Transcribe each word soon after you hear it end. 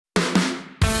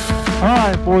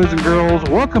Alright, boys and girls,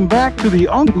 welcome back to the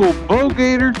Uncle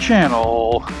Bogator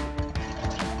channel.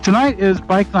 Tonight is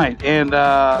bike night, and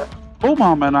Bo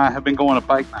Mama and I have been going to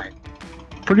bike night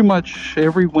pretty much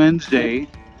every Wednesday,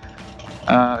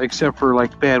 except for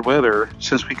like bad weather,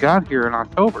 since we got here in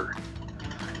October.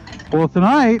 Well,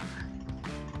 tonight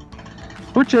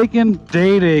we're taking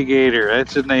Day Gator.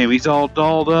 That's his name. He's all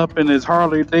dolled up in his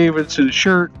Harley Davidson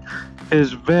shirt,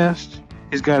 his vest.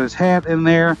 He's got his hat in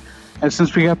there. And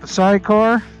since we got the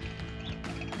sidecar,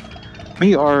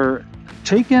 we are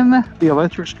taking the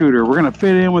electric scooter. We're going to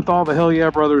fit in with all the Hell Yeah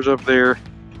brothers up there.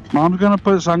 Mom's going to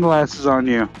put sunglasses on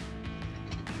you.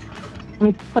 Let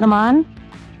me put them on.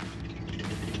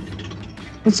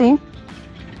 You see?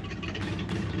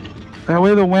 That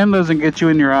way the wind doesn't get you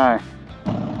in your eye.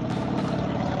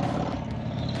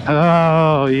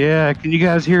 Oh, yeah. Can you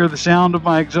guys hear the sound of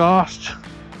my exhaust?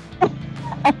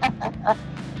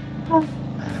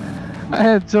 I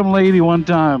had some lady one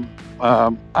time.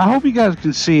 I hope you guys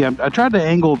can see. I tried to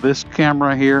angle this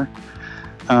camera here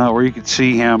where you could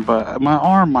see him, but my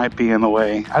arm might be in the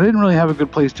way. I didn't really have a good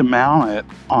place to mount it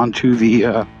onto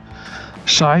the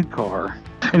sidecar.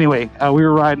 Anyway, we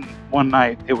were riding one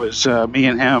night. It was me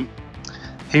and him.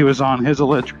 He was on his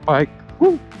electric bike.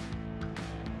 Woo.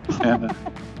 And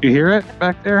you hear it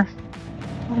back there?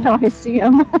 I know, I see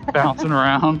him. Bouncing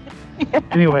around. Yeah.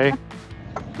 Anyway.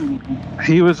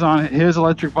 He was on his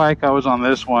electric bike, I was on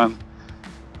this one,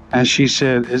 and she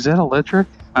said, "Is that electric?"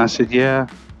 I said, "Yeah."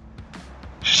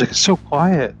 She's like, "It's so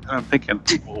quiet." And I'm thinking,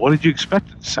 well, what did you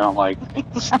expect it to sound like?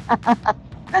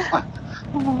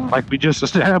 Like we just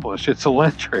established, it's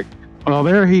electric. Well,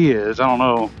 there he is. I don't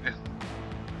know.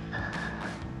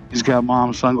 He's got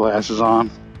mom's sunglasses on.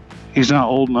 He's not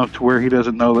old enough to where he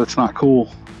doesn't know that's not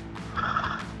cool.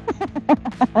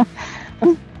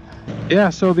 Yeah,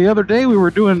 so the other day we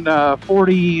were doing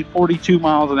 42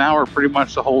 miles an hour pretty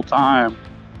much the whole time.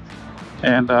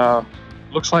 And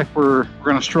looks like we're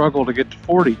going to struggle to get to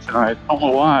 40 tonight. I don't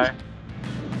know why.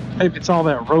 Maybe it's all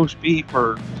that roast beef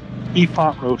or beef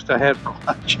pot roast I had for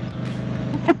lunch.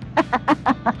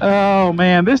 Oh,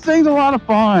 man, this thing's a lot of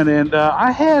fun. And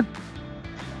I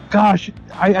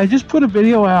just put a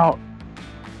video out,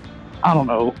 I don't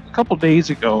know, a couple days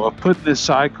ago of putting this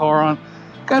sidecar on.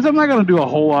 Guys, I'm not going to do a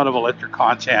whole lot of electric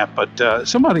content, but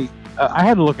somebody, I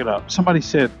had to look it up. Somebody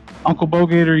said, "Uncle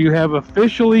Bogator, you have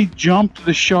officially jumped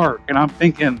the shark." And I'm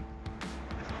thinking,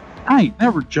 I ain't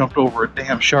never jumped over a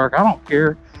damn shark. I don't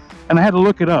care. And I had to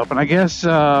look it up. And I guess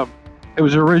it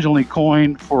was originally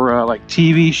coined for like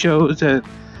TV shows that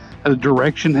the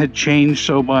direction had changed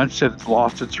so much that it's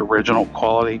lost its original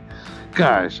quality.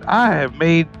 Guys, I have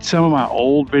made some of my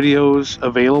old videos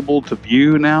available to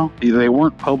view now. They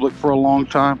weren't public for a long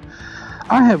time.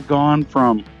 I have gone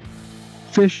from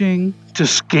fishing to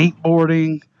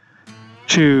skateboarding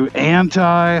to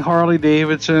anti-Harley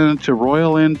Davidson to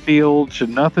Royal Enfield to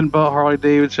nothing but Harley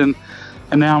Davidson.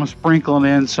 And now I'm sprinkling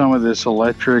in some of this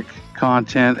electric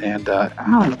content, and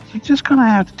you're just going to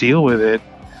have to deal with it.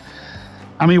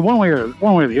 I mean, one way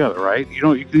or the other, right?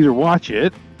 You can either watch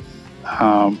it,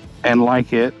 and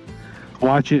like it,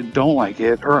 watch it, don't like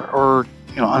it, or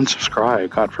unsubscribe,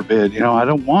 God forbid. I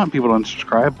don't want people to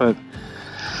unsubscribe, but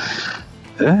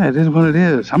yeah, it is what it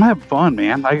is. I'm having fun,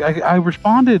 man. I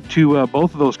responded to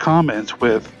both of those comments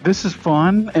with, "This is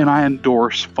fun," and I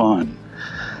endorse fun.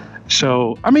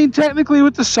 So, I mean, technically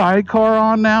with the sidecar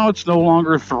on now, it's no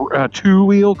longer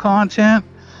two-wheel content,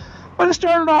 but it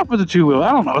started off with a two-wheel.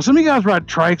 I don't know. Some of you guys ride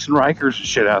trikes and Rikers and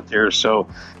shit out there, so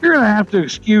you're going to have to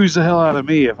excuse the hell out of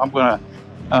me if I'm going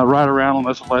to ride around on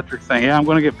this electric thing. Yeah, I'm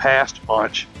going to get passed a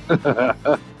bunch.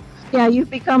 Yeah,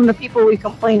 you've become the people we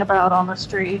complain about on the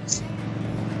streets.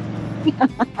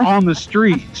 On the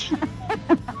streets.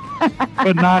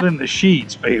 But not in the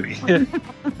sheets, baby.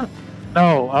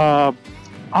 No,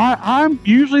 I'm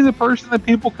usually the person that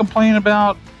people complain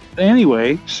about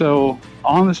anyway, so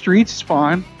on the streets is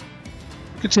fine.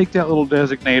 Could take that little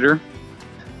designator.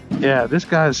 Yeah, this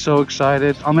guy is so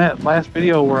excited. On that last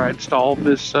video where I installed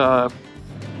this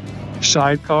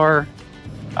sidecar,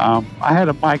 I had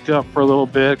him mic'd up for a little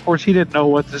bit. Of course, he didn't know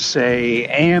what to say,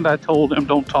 and I told him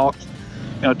don't talk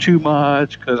too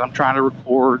much because I'm trying to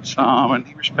record some, and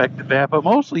he respected that. But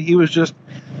mostly he was just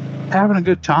having a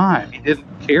good time. He didn't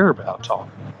care about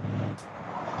talking.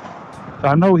 So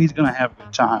I know he's going to have a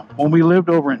good time. When we lived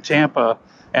over in Tampa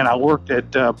and I worked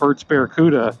at Burt's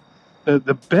Barracuda,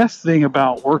 the best thing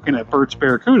about working at Burt's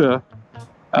Barracuda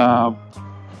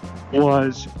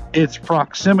was its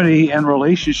proximity and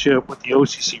relationship with the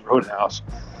OCC Roadhouse.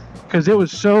 Because it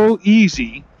was so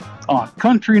easy on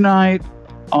country night,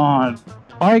 on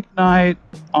bike night,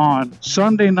 on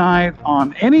Sunday night,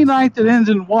 on any night that ends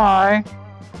in Y,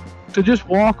 to just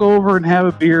walk over and have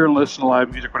a beer and listen to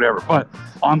live music, whatever. But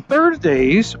on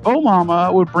Thursdays, Bo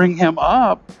Mama would bring him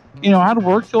up. You know, I'd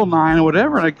work till 9 or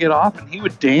whatever, and I'd get off, and he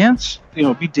would dance. You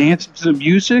know, be dancing to the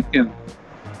music,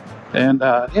 and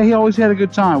yeah, he always had a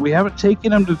good time. We haven't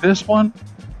taken him to this one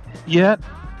yet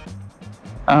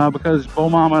because Bo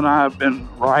Mama and I have been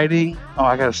riding. Oh,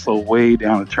 I gotta slow way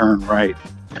down to turn right.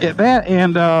 Yeah, that,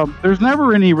 and there's never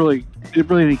really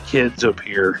any kids up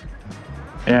here.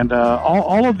 And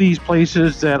all of these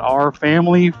places that are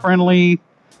family friendly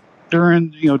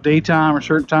during, you know, daytime or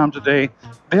certain times of day,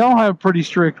 they all have pretty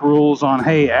strict rules on,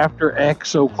 hey, after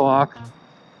X o'clock,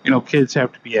 you know, kids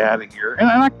have to be out of here. And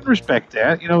I can respect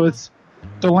that. You know, it's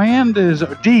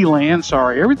DeLand,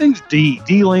 sorry. Everything's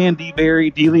DeLand,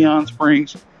 DeBerry, DeLeon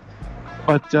Springs.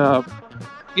 But,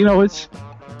 you know, it's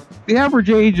the average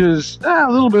age is a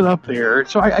little bit up there.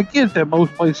 So I get that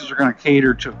most places are going to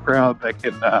cater to a crowd that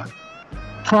can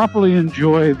properly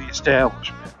enjoy the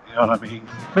establishment. You know what I mean?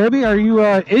 Baby, are you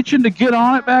itching to get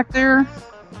on it back there?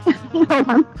 No,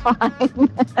 I'm fine.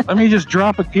 Let me just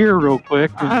drop a gear real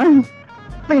quick. I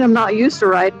mean, I'm not used to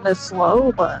riding this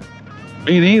slow, but...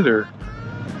 Me neither.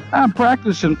 I'm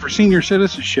practicing for senior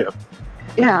citizenship.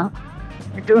 Yeah,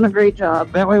 you're doing a great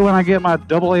job. That way when I get my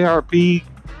AARP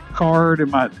card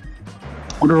and my...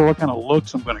 wonder what kind of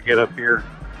looks I'm going to get up here.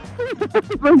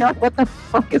 What the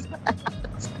fuck is that?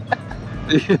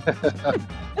 Yeah.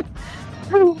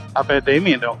 I bet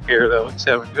Damien don't care though. He's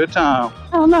having a good time.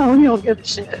 Oh no, he don't give a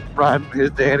shit. Riding with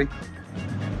his daddy.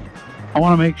 I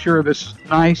want to make sure this is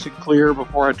nice and clear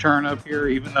before I turn up here,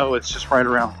 even though it's just right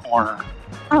around the corner.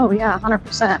 Oh yeah,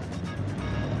 100%.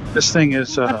 This thing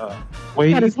is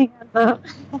waiting. Got his hands up.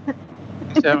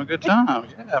 He's having a good time.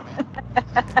 Yeah, man.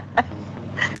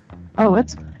 Oh,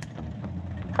 it's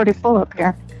pretty full up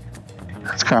here.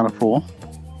 That's kind of full.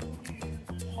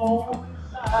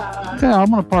 Yeah, I'm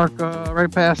gonna park right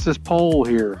past this pole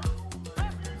here.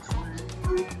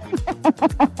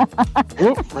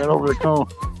 Whoop, right over the cone.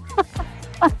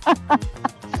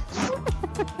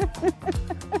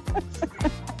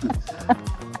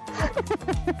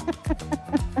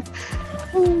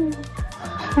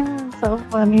 So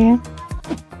funny. All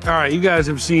right, you guys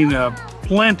have seen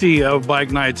plenty of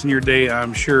bike nights in your day,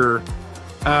 I'm sure.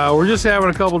 We're just having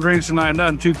a couple drinks tonight,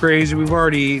 nothing too crazy. We've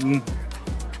already eaten.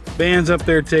 Band's up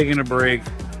there taking a break.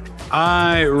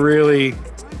 I really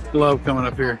love coming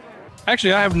up here.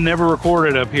 Actually, I have never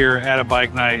recorded up here at a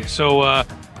bike night. So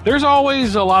there's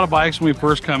always a lot of bikes when we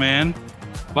first come in.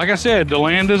 Like I said,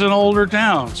 DeLand is an older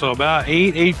town. So about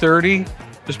 8:30,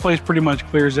 this place pretty much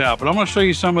clears out. But I'm gonna show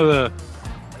you some of the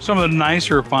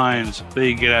nicer finds that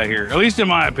you get out here. At least in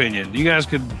my opinion. You guys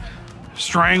could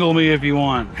strangle me if you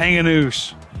want. Hang a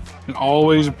noose. You can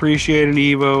always appreciate an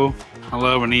Evo. I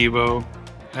love an Evo.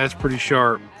 That's pretty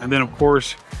sharp. And then of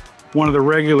course, one of the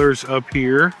regulars up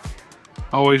here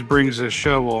always brings a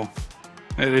shovel.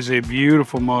 It is a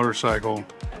beautiful motorcycle.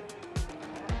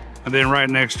 And then right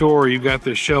next door, you've got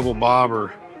this shovel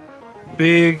bobber.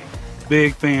 Big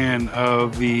fan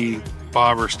of the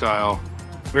bobber style.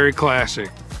 Very classic.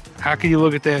 How can you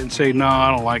look at that and say, no,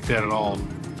 I don't like that at all?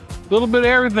 A little bit of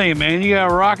everything, man. You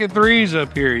got Rocket 3s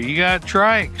up here. You got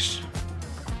trikes.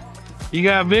 You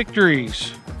got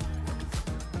Victories.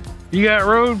 You got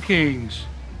Road Kings.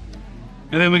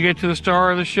 And then we get to the star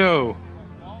of the show.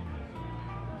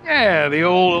 Yeah, the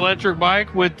old electric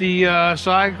bike with the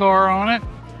sidecar on it.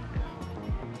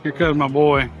 Here comes my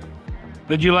boy.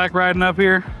 Did you like riding up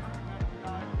here?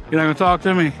 You're not gonna talk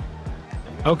to me?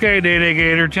 Okay, Day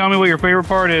Gator, tell me what your favorite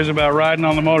part is about riding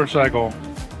on the motorcycle.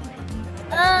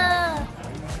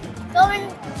 Going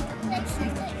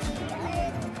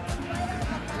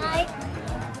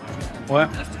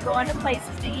What? Just going to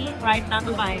places to eat, riding on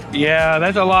the bike. Yeah,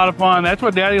 that's a lot of fun. That's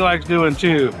what Daddy likes doing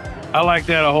too. I like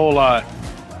that a whole lot.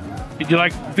 Did you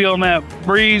like feeling that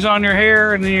breeze on your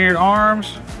hair and in your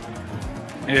arms?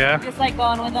 Yeah. Just like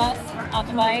going with us on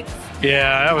the bikes.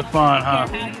 Yeah, that was fun, huh?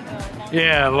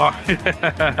 Yeah.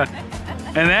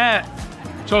 And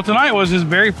so tonight was his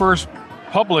very first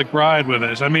public ride with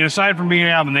us. I mean, aside from being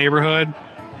out in the neighborhood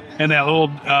and that little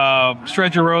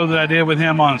stretch of road that I did with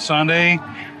him on Sunday,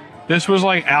 this was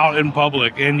like out in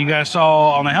public. And you guys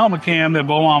saw on the helmet cam that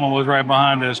Bo Mama was right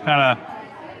behind us, kind of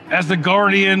as the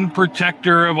guardian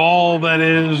protector of all that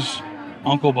is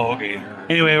Uncle Bogator.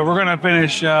 Anyway, we're gonna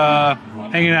finish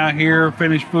hanging out here,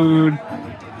 finish food.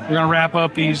 We're gonna wrap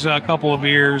up these couple of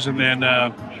beers and then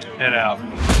head out.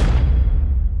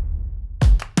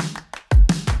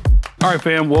 All right,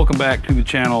 fam, welcome back to the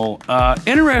channel.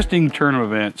 Interesting turn of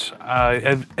events.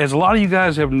 As a lot of you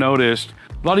guys have noticed,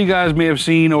 A lot of you guys may have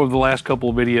seen over the last couple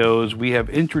of videos, we have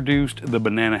introduced the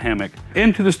banana hammock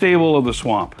into the stable of the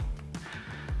Swamp.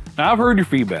 Now, I've heard your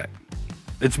feedback.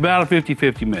 It's about a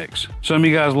 50-50 mix. Some of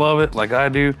you guys love it, like I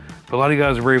do, but a lot of you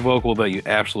guys are very vocal that you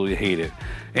absolutely hate it.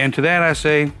 And to that I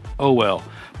say, oh well.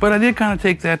 But I did kind of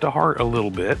take that to heart a little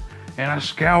bit, and I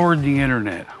scoured the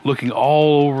internet, looking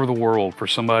all over the world for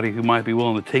somebody who might be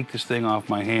willing to take this thing off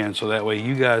my hands, so that way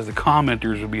you guys, the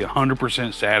commenters, would be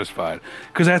 100% satisfied,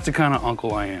 because that's the kind of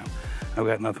uncle I am. I've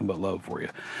got nothing but love for you.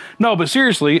 No, but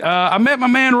seriously, I met my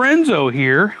man Renzo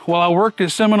here while I worked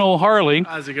at Seminole Harley.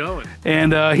 How's it going?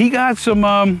 And he got some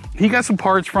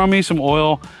parts from me, some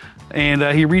oil, and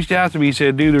he reached out to me. He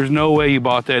said, "Dude, there's no way you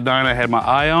bought that Dyna. I had my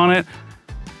eye on it.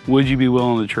 Would you be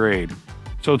willing to trade?"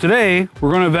 So today we're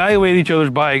going to evaluate each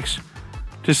other's bikes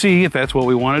to see if that's what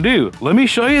we want to do. Let me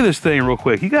show you this thing real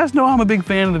quick. You guys know I'm a big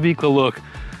fan of the Vikla look,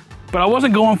 but I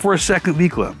wasn't going for a second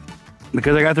Vikla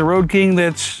because I got the Road King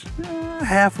that's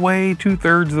halfway,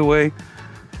 2/3 of the way.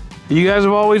 You guys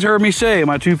have always heard me say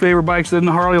my two favorite bikes in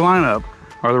the Harley lineup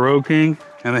are the Road King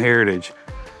and the Heritage.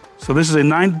 So this is a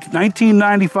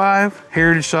 1995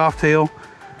 Heritage Softail.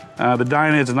 The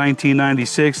Dyna is a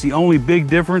 1996. The only big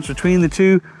difference between the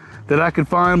two that I could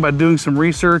find by doing some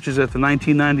research is that the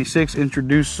 1996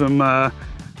 introduced some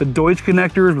the Deutsch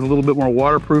connectors with a little bit more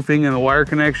waterproofing and the wire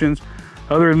connections.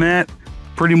 Other than that,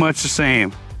 pretty much the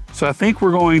same. So I think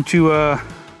we're going to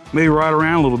maybe ride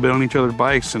around a little bit on each other's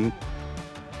bikes and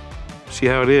see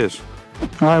how it is.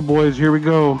 All right, boys, here we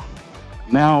go.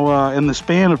 Now, in the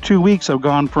span of 2 weeks, I've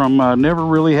gone from never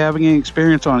really having any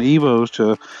experience on Evos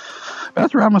to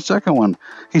about to ride my second one.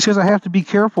 He says I have to be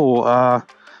careful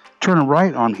turning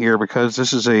right on here because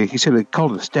this is he said they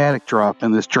called it a static drop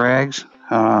and this drags.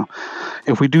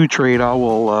 If we do trade, I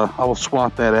will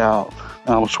swap that out.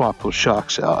 I will swap those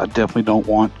shocks out. I definitely don't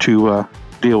want to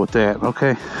deal with that,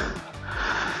 okay?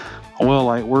 Oil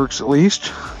light works at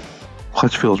least.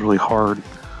 Clutch feels really hard.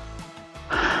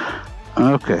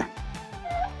 Okay.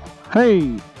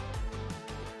 Hey!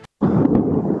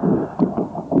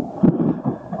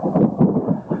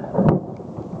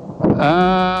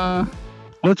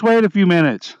 Let's wait a few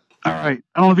minutes. All right.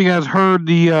 I don't know if you guys heard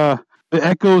the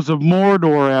echoes of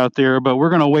Mordor out there, but we're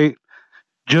going to wait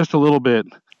just a little bit.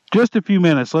 Just a few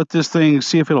minutes. Let this thing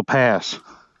see if it'll pass.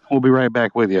 We'll be right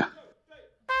back with you.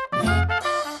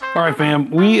 All right, fam,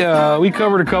 we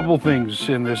covered a couple things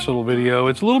in this little video.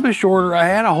 It's a little bit shorter. I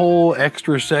had a whole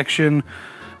extra section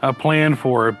planned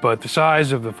for it, but the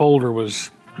size of the folder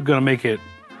was gonna make it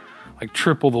like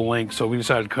triple the length, so we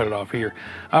decided to cut it off here.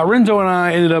 Renzo and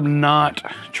I ended up not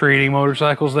trading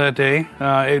motorcycles that day.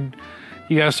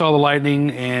 You guys saw the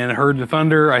lightning and heard the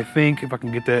thunder, I think, if I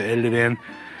can get that edited in.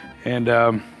 And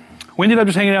we ended up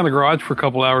just hanging out in the garage for a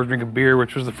couple hours drinking beer,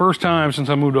 which was the first time since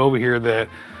I moved over here that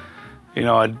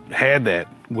I had that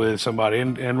with somebody,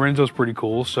 and Renzo's pretty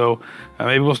cool, so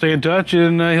maybe we'll stay in touch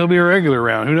and he'll be a regular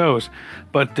around, who knows.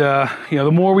 But,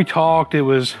 the more we talked, it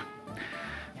was,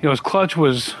 his clutch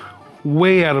was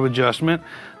way out of adjustment.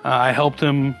 I helped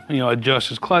him, adjust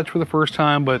his clutch for the first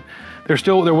time, but there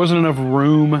wasn't enough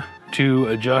room to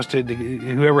adjust it.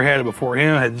 Whoever had it before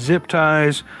him had zip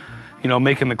ties,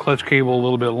 making the clutch cable a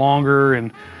little bit longer,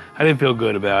 and I didn't feel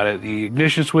good about it. The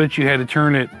ignition switch, you had to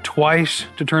turn it twice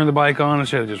to turn the bike on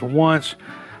instead of just once.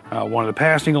 One of the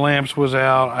passing lamps was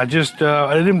out. I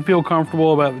didn't feel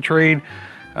comfortable about the trade.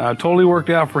 Totally worked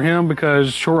out for him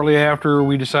because shortly after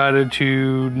we decided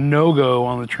to no-go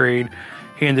on the trade,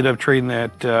 he ended up trading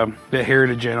that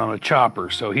Heritage in on a chopper.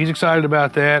 So he's excited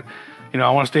about that. I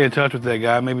want to stay in touch with that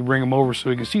guy, maybe bring him over so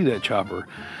we can see that chopper.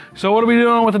 So what are we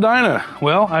doing with the Dyna?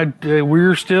 Well,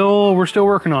 we're still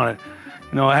working on it.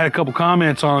 I had a couple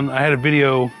comments I had a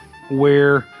video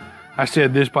where I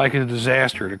said this bike is a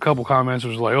disaster. And a couple comments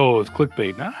was like, oh, it's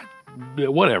clickbait. Nah,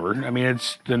 whatever. I mean,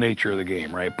 it's the nature of the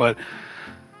game, right? But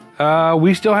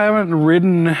we still haven't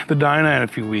ridden the Dyna in a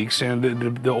few weeks, and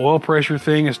the oil pressure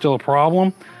thing is still a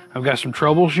problem. I've got some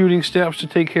troubleshooting steps to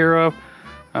take care of.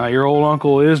 Your old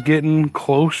uncle is getting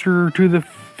closer to the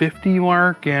 50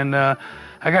 mark, and I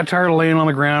got tired of laying on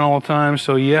the ground all the time.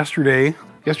 So yesterday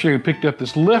we picked up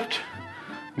this lift.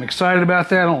 I'm excited about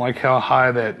that. I don't like how high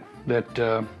that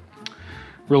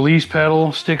release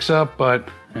pedal sticks up, but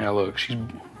yeah, look,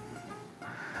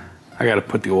 I got to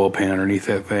put the oil pan underneath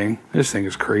that thing. This thing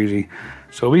is crazy.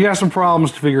 So we got some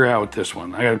problems to figure out with this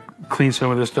one. I got to clean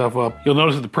some of this stuff up. You'll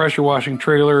notice that the pressure washing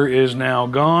trailer is now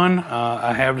gone.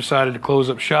 I have decided to close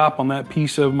up shop on that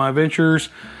piece of my ventures.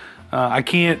 I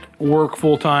can't work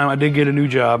full time. I did get a new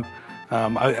job.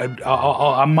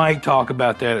 I might talk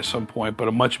about that at some point, but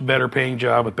a much better paying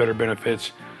job with better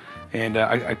benefits. And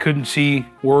I couldn't see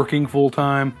working full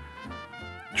time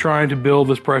trying to build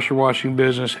this pressure washing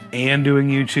business and doing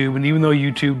YouTube. And even though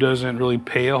YouTube doesn't really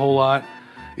pay a whole lot,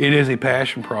 it is a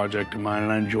passion project of mine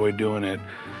and I enjoy doing it.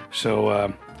 So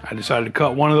I decided to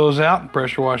cut one of those out and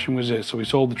pressure washing was it. So we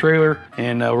sold the trailer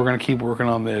and we're gonna keep working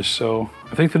on this. So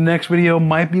I think the next video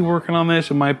might be working on this.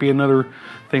 It might be another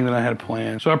thing that I had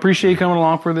planned. So I appreciate you coming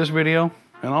along for this video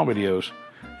and all videos.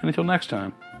 And until next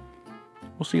time,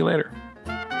 we'll see you later.